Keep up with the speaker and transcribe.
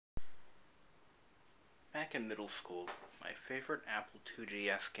Back in middle school, my favorite Apple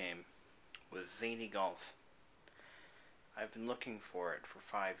IIGS game was Zany Golf. I've been looking for it for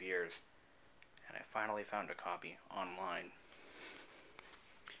 5 years, and I finally found a copy online.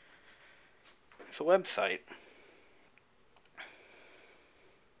 It's a website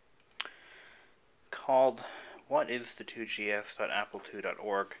called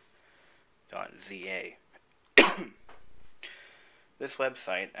whaisthe2gs.apple2.org.za. This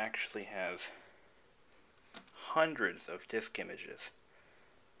website actually has hundreds of disk images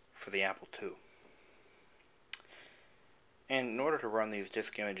for the Apple II. And in order to run these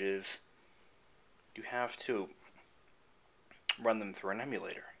disk images, you have to run them through an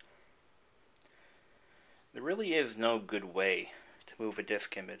emulator. There really is no good way to move a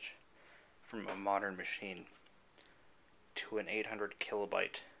disk image from a modern machine to an 800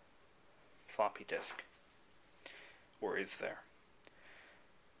 kilobyte floppy disk. Or is there?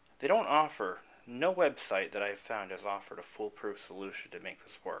 They don't offer, no website that I've found has offered a foolproof solution to make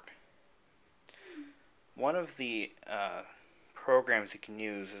this work. One of the programs you can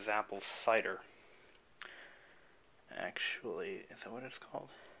use is Apple's Cider. Actually, is that what it's called?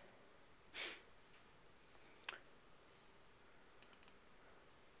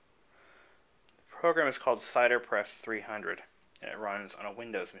 The program is called CiderPress 300, and it runs on a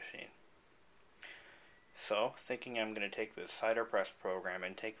Windows machine. So, thinking I'm going to take this CiderPress program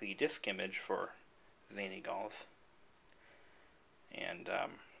and take the disk image for Zany Golf and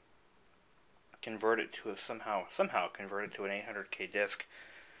convert it to somehow convert it to an 800K disk.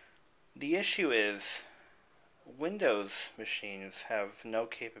 The issue is Windows machines have no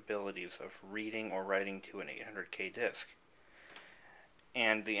capabilities of reading or writing to an 800K disk,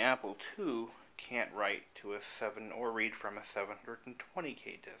 and the Apple II can't write to a or read from a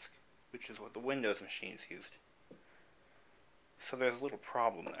 720K disk, which is what the Windows machines used. So there's a little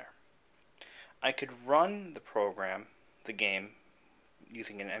problem there. I could run the program, the game,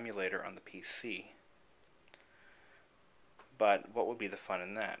 using an emulator on the PC, but what would be the fun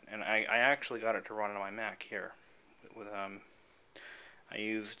in that? And I actually got it to run on my Mac here. With I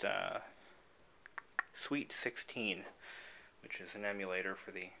used Sweet 16, which is an emulator for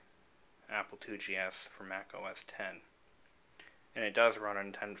the Apple IIGS for Mac OS X. And it does run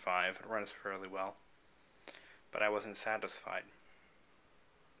on 10.5. It runs fairly well. But I wasn't satisfied.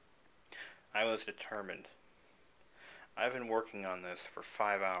 I was determined. I've been working on this for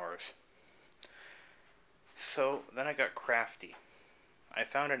 5 hours. So then I got crafty. I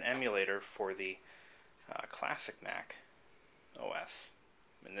found an emulator for the classic Mac OS.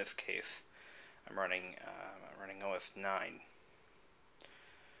 In this case, I'm running OS 9.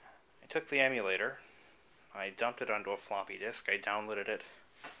 I took the emulator. I dumped it onto a floppy disk. I downloaded it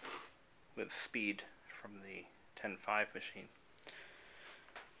with speed from the 10.5 machine.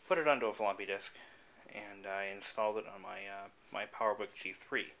 Put it onto a floppy disk, and I installed it on my PowerBook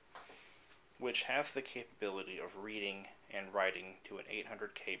G3, which has the capability of reading and writing to an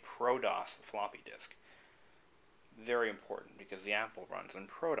 800K ProDOS floppy disk. Very important because the Apple runs in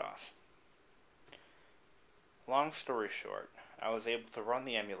ProDOS. Long story short, I was able to run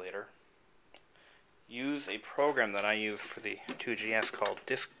the emulator, use a program that I use for the 2GS called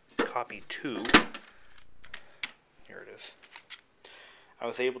Disk Copy 2. Here it is. I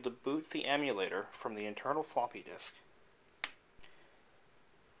was able to boot the emulator from the internal floppy disk.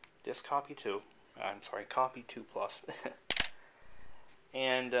 Disk Copy 2. Copy 2 Plus.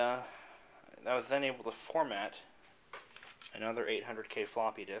 And I was then able to format another 800K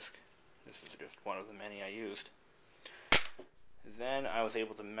floppy disk. This is just one of the many I used. Then I was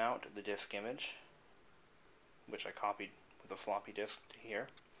able to mount the disk image, which I copied with a floppy disk to here,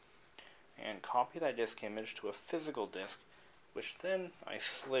 and copy that disk image to a physical disk, which then I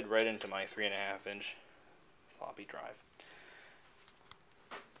slid right into my 3.5-inch floppy drive.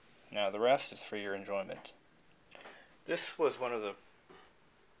 Now the rest is for your enjoyment. This was one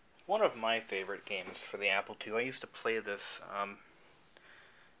of my favorite games for the Apple II. I used to play this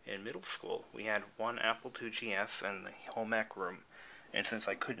in middle school. We had one Apple IIGS in the home ec room, and since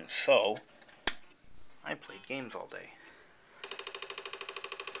I couldn't sew, I played games all day.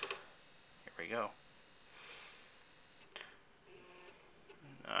 Here we go.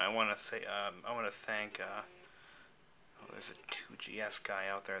 I want to thank there's a 2GS guy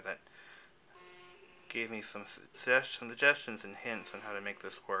out there that gave me some suggestions and hints on how to make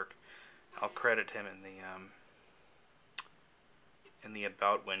this work. I'll credit him in the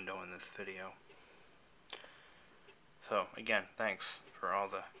about window in this video. So again, thanks for all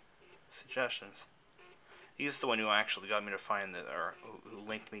the suggestions. He's the one who actually got me to find or who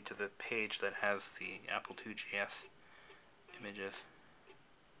linked me to the page that has the Apple IIGS images.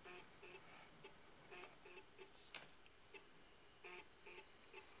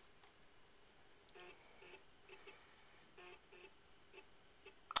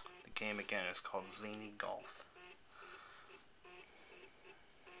 zany golf.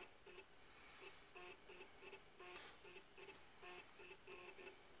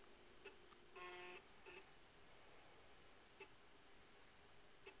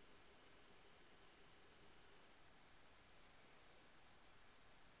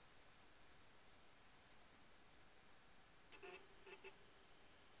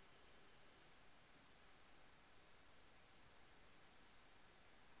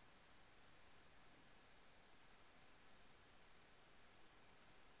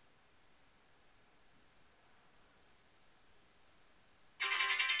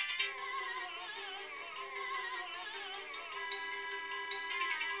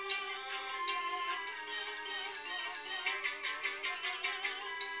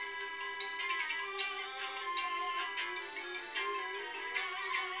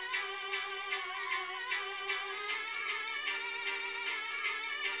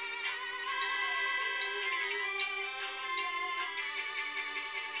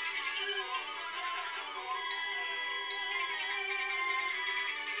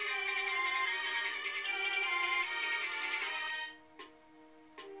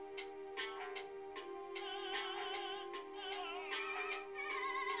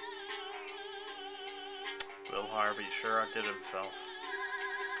 Will Harvey sure outdid himself.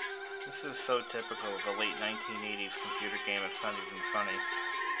 This is so typical of a late 1980s computer game, it's not even funny.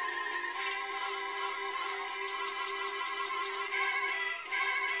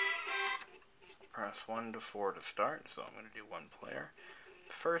 Press 1 to 4 to start, so I'm going to do one player.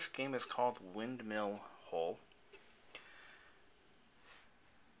 The first game is called Windmill Hole.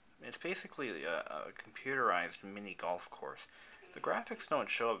 It's basically a computerized mini golf course. The graphics don't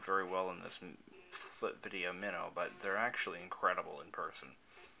show up very well in this flip video minnow, but they're actually incredible in person.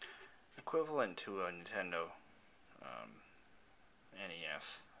 Equivalent to a Nintendo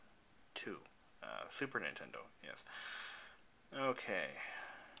NES 2. Super Nintendo, yes. Okay.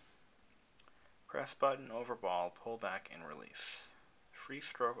 Press button over ball, pull back and release. Free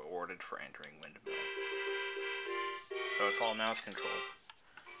stroke awarded for entering windmill. So it's all mouse control.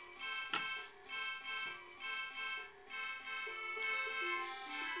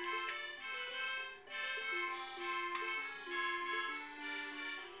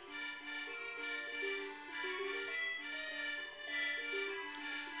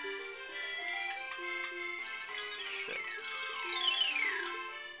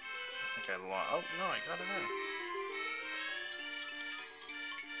 Oh, no, I got it in.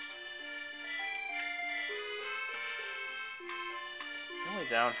 The only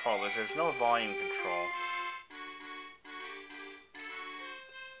downfall is there's no volume control.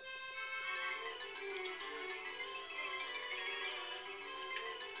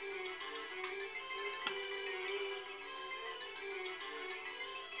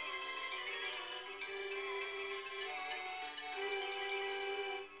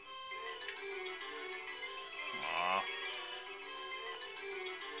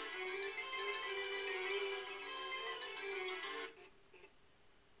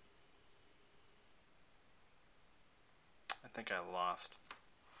 I think I lost.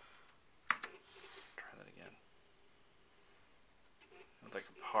 Try that again. It was like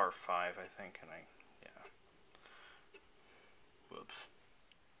a par 5, I think, and yeah. Whoops.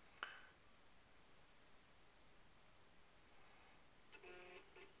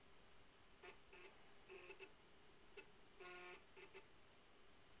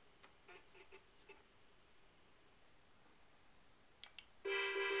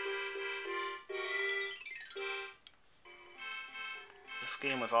 This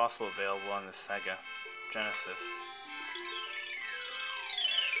game was also available on the Sega Genesis.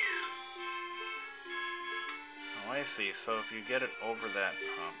 Oh, I see. So if you get it over that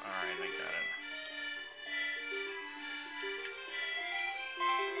hump, alright, I got it.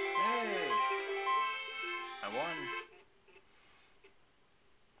 Hey! I won.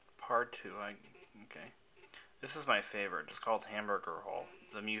 Part 2, okay. This is my favorite. It's called Hamburger Hole.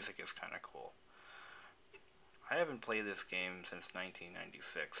 The music is kind of cool. I haven't played this game since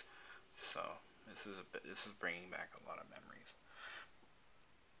 1996, so this is bringing back a lot of memories.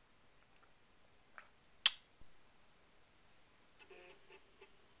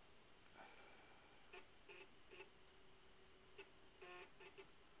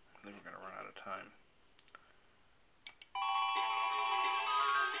 I think we're gonna run out of time.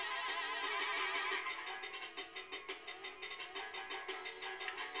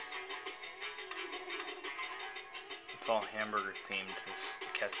 It's all hamburger themed.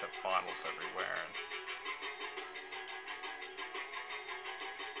 There's ketchup bottles everywhere.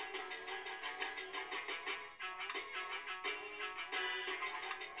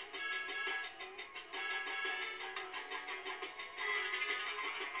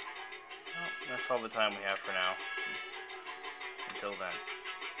 all the time we have for now. Until then.